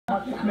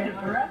Made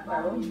the rest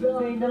of them.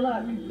 See, now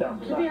look.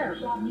 Come here,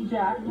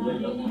 Jack.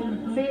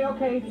 See,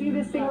 okay, see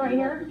this thing right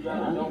here?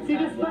 See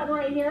this button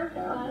right here?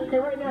 Okay,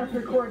 right now it's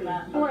recording.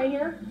 Right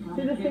here?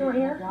 See this thing right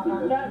here?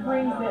 That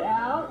brings it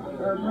out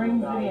or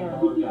brings it in.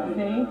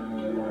 See?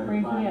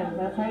 Brings it in.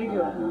 That's how you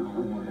do it.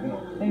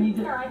 Then you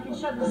just... Here, I can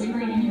shut the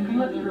screen and you can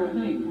look through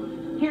it.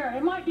 Here,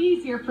 it might be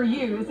easier for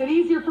you. Is it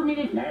easier for me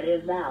to... That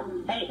is now.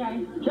 Hey,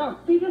 okay. Joe.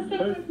 See this thing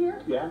right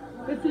here? Yeah.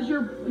 This is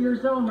your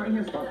zone right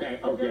here.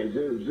 Okay,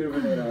 zoom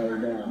in on it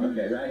now.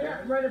 Okay, right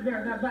here? Right up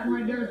there. That button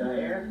right there is right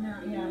here.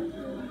 Yeah.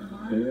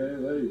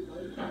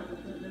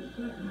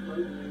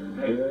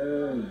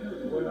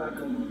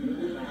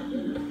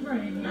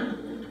 Right in here.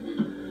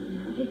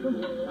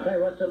 Hey,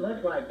 what's it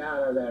look like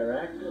out of there,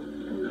 Rex?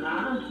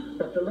 Huh?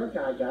 What's it look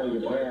like out of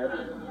your pants?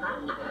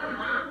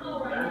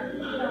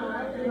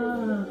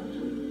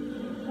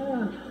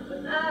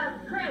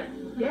 Chris.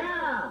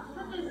 Yeah.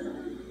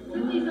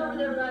 Put these over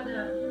there by the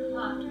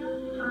pot.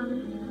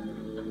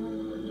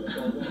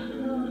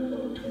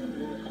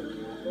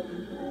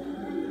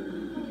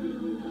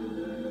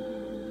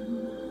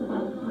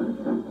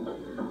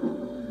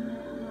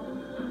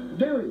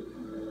 Dewey.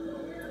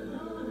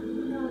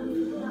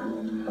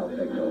 I'll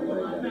take no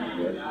away that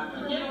shit.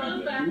 Get one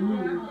back.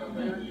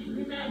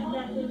 Imagine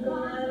that thing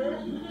going out of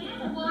this.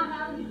 Well,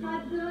 how would you try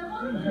to do it?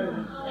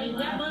 Ain't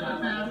that much of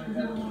mouse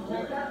because it won't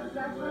take that.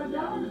 That's what I'm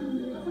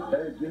doing.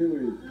 Hey,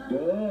 Dewey.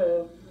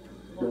 Duh.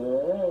 No,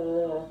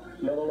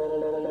 no, no, no,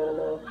 no, no,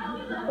 no.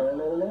 No,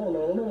 no, no,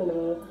 no, no,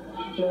 no.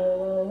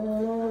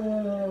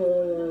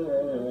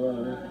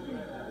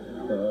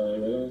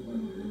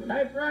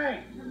 Hey,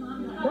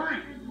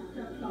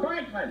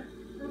 Franklin.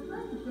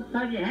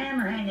 How's your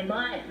hammer hanging, boy?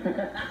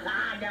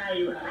 I got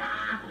you.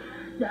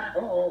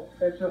 Uh-oh,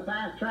 it's a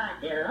fast track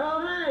here.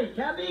 Oh, hey,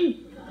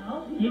 Tubby.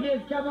 You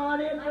just come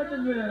on in with the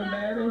zoom,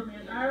 baby.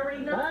 I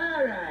already know.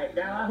 All right.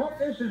 Now, I hope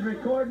this is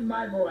recording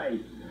my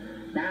voice.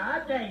 Now,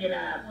 I'm taking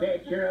a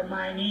picture of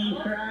my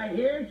niece right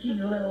here. She's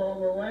a little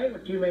overweight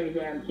with too many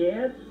damn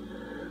kids.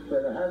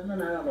 With a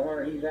husband, I don't know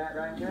where he's at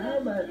right now,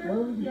 but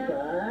move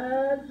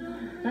aside.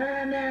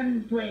 And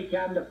then we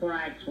come to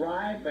Frank's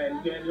wife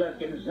and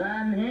good-looking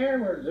son here.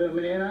 We're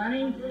zooming in on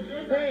him.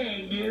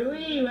 Hey,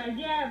 Dewey, what's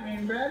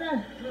happening,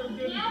 brother?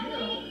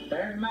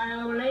 There's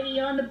my old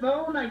lady on the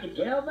phone. I can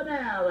tell by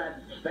now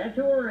that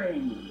special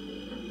ring.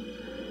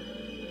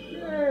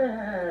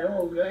 Yeah,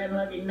 old Glenn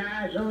looking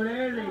nice over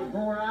there. These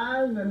 4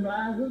 eyes and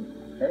glasses.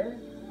 Yeah.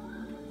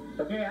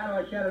 Okay, how do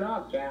I shut it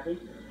off, Kathy?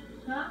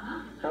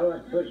 How do I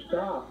push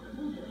stop?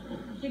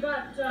 You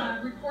got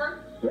record?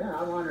 Yeah,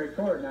 I'm on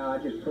record now. I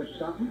just pushed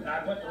something. I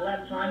put the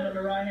left sign on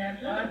the right-hand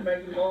side,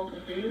 making all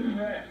confused.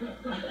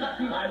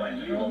 I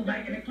went through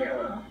making a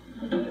killer.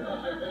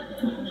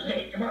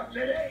 Stake him up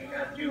today.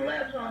 Got 2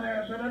 lefts on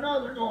there. I said, I know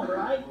they're going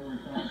right.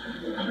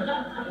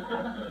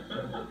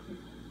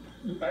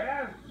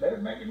 Yeah, they're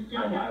making a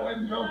killer. I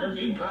wasn't so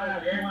confused.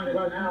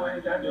 Now,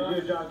 anytime does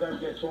your dog does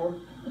get sore?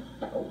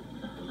 Oh.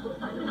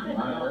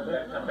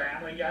 That's a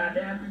family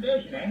goddamn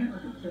tradition, ain't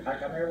it? I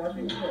come here once a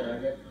year, I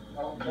get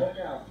all broke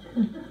out.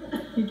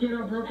 You get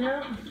all broke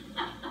out?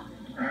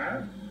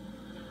 Huh?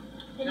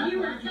 And you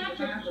were such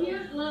a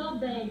cute little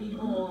baby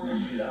boy.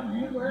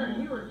 You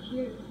were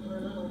cute. You were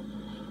little.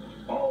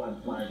 Oh, I'm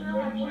flying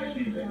around like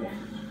you, baby.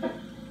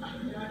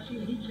 Yeah,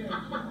 he changed.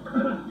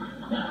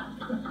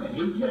 And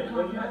he just,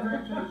 when you have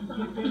records, you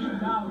keep fishing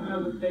down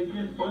because they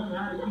just learn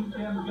how to keep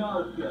them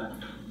jaws shut.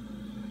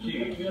 Gee,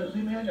 you gotta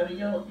see me, I got a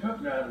yellow truck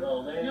driver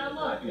all day. Now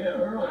look,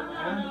 Yeah, early,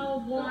 I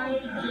know why,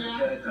 Jack.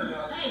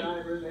 Hey,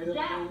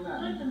 Jack,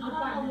 listen,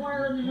 I'm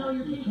wearing the hell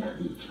your t-shirt.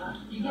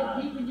 You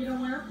get deep and you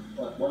don't wear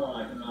them? Well,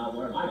 I cannot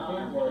wear them. I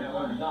can't wear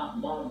them top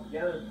and bottom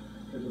together.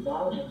 Because the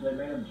bottom ones, they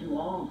made them too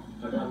long.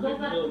 I got a big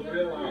little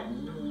drill out.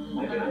 I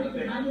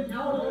didn't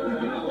know.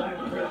 Black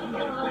prison,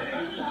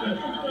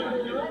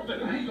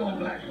 I ain't going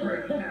black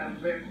prison now,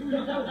 big. No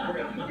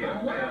prison, get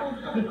away.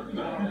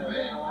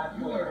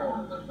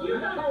 You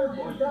got to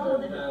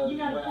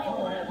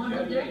one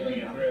of the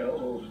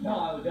No,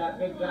 I was that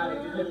big guy that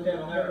just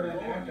didn't have it.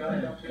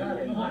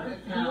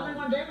 The only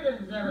one David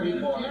has ever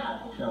used,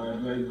 yeah.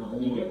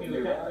 You get me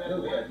with that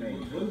red head, man.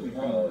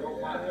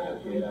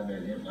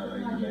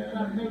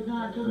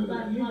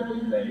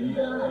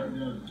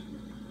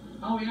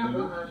 Oh, yeah,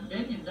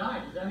 Damien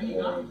died. Is that who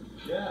you got?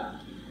 Yeah.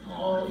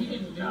 Oh, he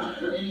didn't do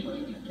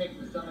anything. He just kicked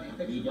with somebody and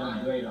fixed He done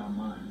mine. great on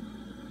mine.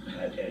 I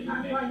tell you,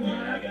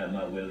 man, I got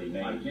my Willie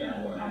made. I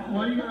can't wear it.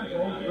 Well, you got to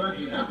hold the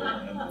rugby.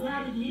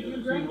 How did he do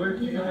See, great? where's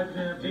the guys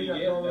in a big up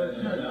all this?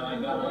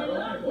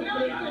 We don't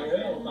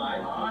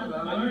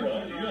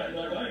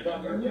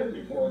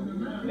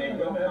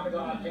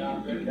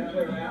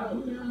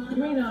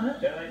You ain't on it.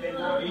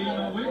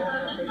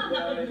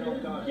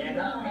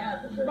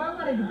 If I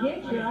wanted to get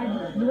you, I'd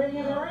just bring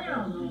him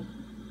around.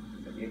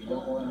 And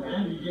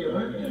you get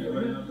hurt, you get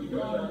hurt.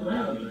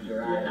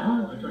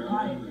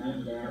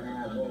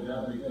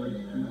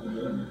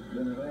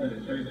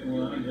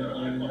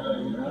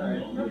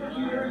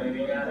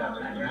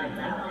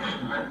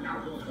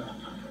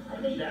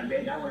 That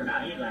big, I would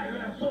not eat like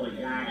that. So,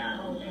 yeah,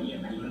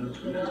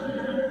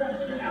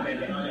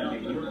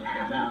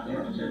 out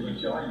there and says you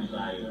charge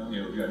by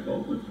just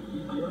open.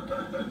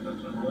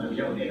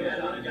 Joe, take that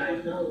on,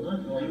 guys.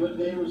 You wouldn't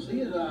be able to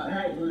see it.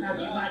 Hey, how'd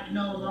you like your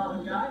nose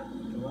off, guy?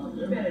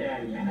 You better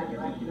have it. How'd you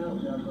like your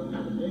nose off?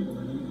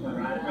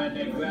 Right,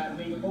 they grabbed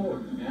me for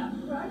it. Yeah.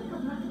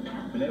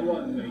 But it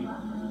wasn't me.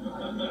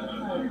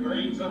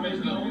 Eat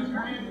somebody's nose.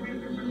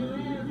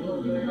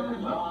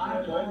 Oh,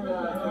 I told her I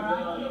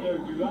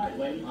served you right,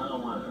 lady. I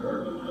don't want to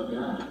hurt her.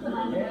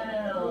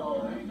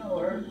 Hell, ain't no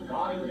hurt.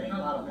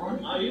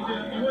 Oh, you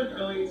did. You went to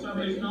go eat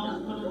somebody's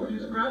nose, put a few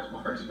scratch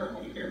marks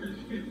right here.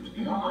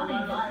 Oh, I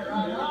mean, buy it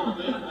right off.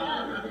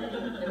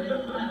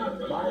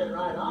 Buy it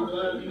right off.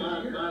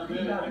 You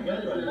got a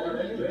good one, boy.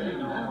 That's really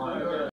not hard.